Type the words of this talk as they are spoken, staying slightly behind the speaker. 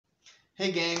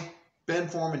Hey gang, Ben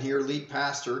Foreman here, lead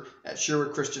pastor at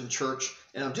Sherwood Christian Church,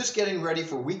 and I'm just getting ready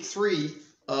for week 3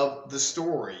 of the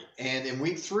story. And in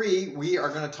week 3, we are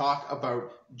going to talk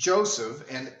about Joseph.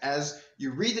 And as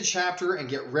you read the chapter and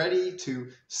get ready to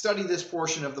study this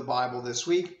portion of the Bible this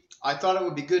week, I thought it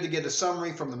would be good to get a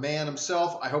summary from the man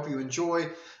himself. I hope you enjoy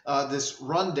this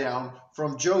rundown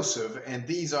from Joseph, and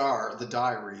these are the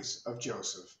diaries of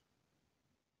Joseph.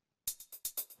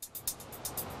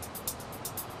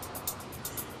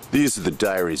 These are the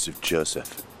diaries of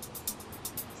Joseph.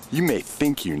 You may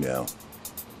think you know,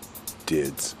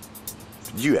 dids,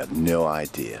 but you have no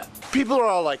idea. People are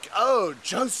all like, oh,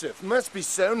 Joseph must be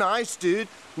so nice, dude.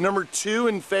 Number 2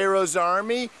 in Pharaoh's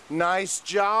army, nice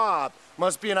job.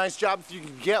 Must be a nice job if you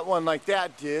can get one like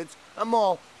that, dudes. I'm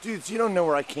all, dudes, you don't know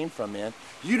where I came from, man.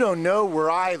 You don't know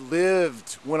where I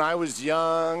lived when I was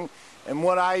young and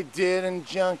what I did and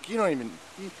junk. You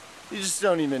just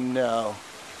don't even know.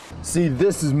 See,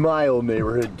 this is my old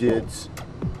neighborhood, dudes.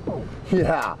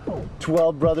 Yeah,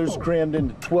 12 brothers crammed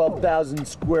into 12,000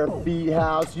 square feet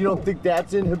house. You don't think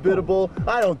that's inhabitable?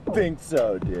 I don't think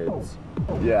so, dudes.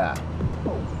 Yeah,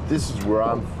 this is where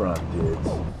I'm from, dudes.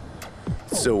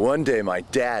 So one day my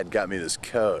dad got me this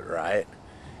coat, right?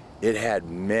 It had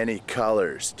many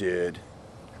colors, dude.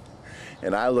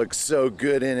 And I looked so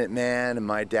good in it, man, and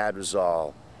my dad was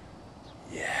all,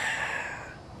 yeah.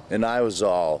 And I was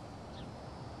all,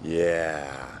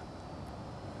 yeah,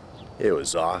 it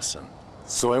was awesome.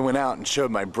 So I went out and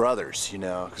showed my brothers, you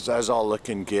know, because I was all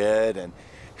looking good,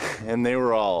 and they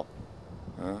were all,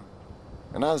 huh?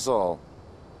 And I was all,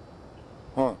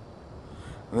 huh?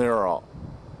 And they were all,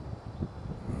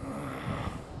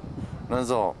 and I was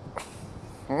all,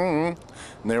 and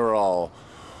they were all,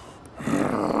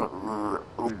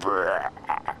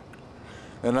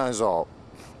 and I was all,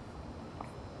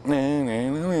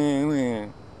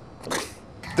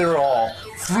 they're all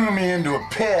threw me into a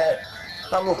pit.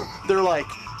 They're like,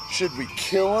 should we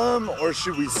kill him or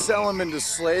should we sell him into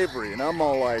slavery? And I'm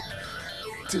all like,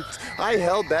 dude, I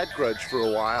held that grudge for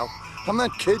a while. I'm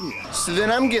not kidding you. So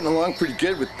then I'm getting along pretty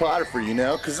good with Potiphar, you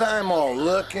know, because I'm all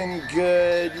looking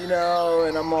good, you know,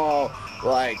 and I'm all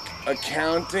like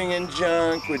accounting and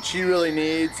junk, which he really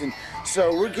needs. And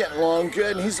so we're getting along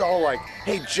good, and he's all like,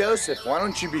 hey, Joseph, why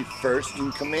don't you be first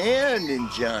in command in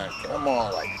junk? And I'm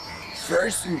all like,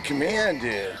 first in command,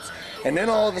 dudes. And then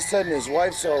all of a sudden his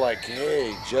wife's all like,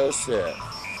 hey, Joseph.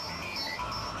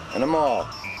 And I'm all,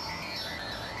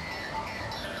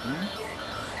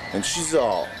 and she's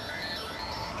all,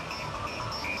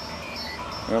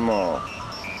 and I'm all,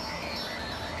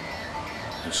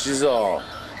 and she's all,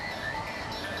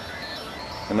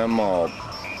 and I'm all,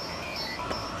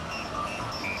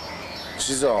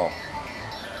 she's all,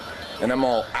 and I'm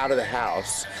all out of the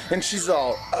house, and she's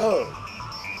all, oh,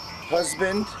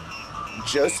 husband,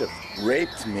 Joseph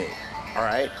raped me, all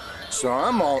right? So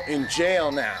I'm all in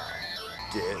jail now,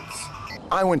 dudes.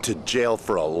 I went to jail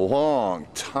for a long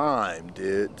time,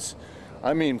 dudes.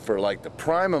 I mean, for like the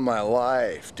prime of my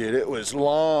life, dude, it was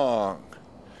long.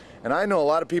 And I know a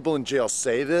lot of people in jail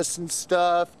say this and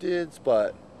stuff, dudes,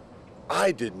 but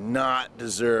I did not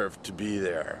deserve to be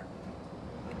there.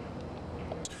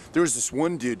 There was this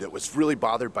one dude that was really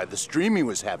bothered by this dream he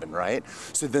was having, right?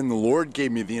 So then the Lord gave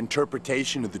me the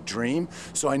interpretation of the dream,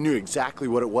 so I knew exactly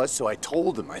what it was, so I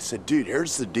told him. I said, dude,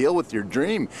 here's the deal with your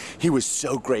dream. He was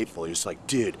so grateful. He was like,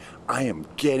 dude, I am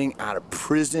getting out of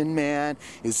prison, man.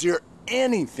 Is there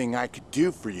anything I could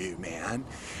do for you, man?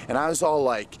 And I was all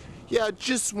like, yeah,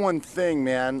 just one thing,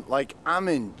 man. Like, I'm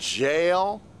in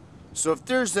jail. So if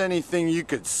there's anything you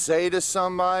could say to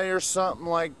somebody or something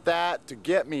like that to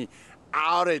get me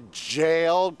out of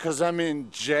jail because I'm in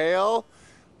jail,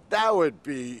 that would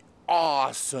be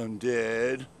awesome,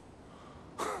 dude.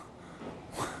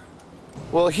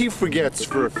 Well, he forgets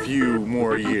for a few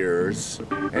more years,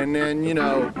 and then, you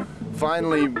know,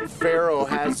 finally Pharaoh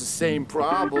has the same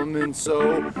problem, and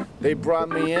so they brought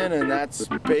me in, and that's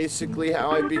basically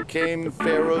how I became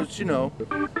Pharaoh's, you know,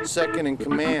 second in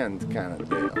command kind of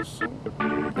deal. So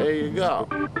there you go.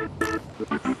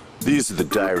 These are the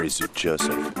diaries of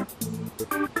Joseph.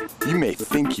 You may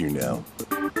think you know,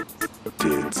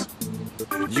 dudes,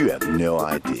 but you have no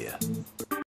idea.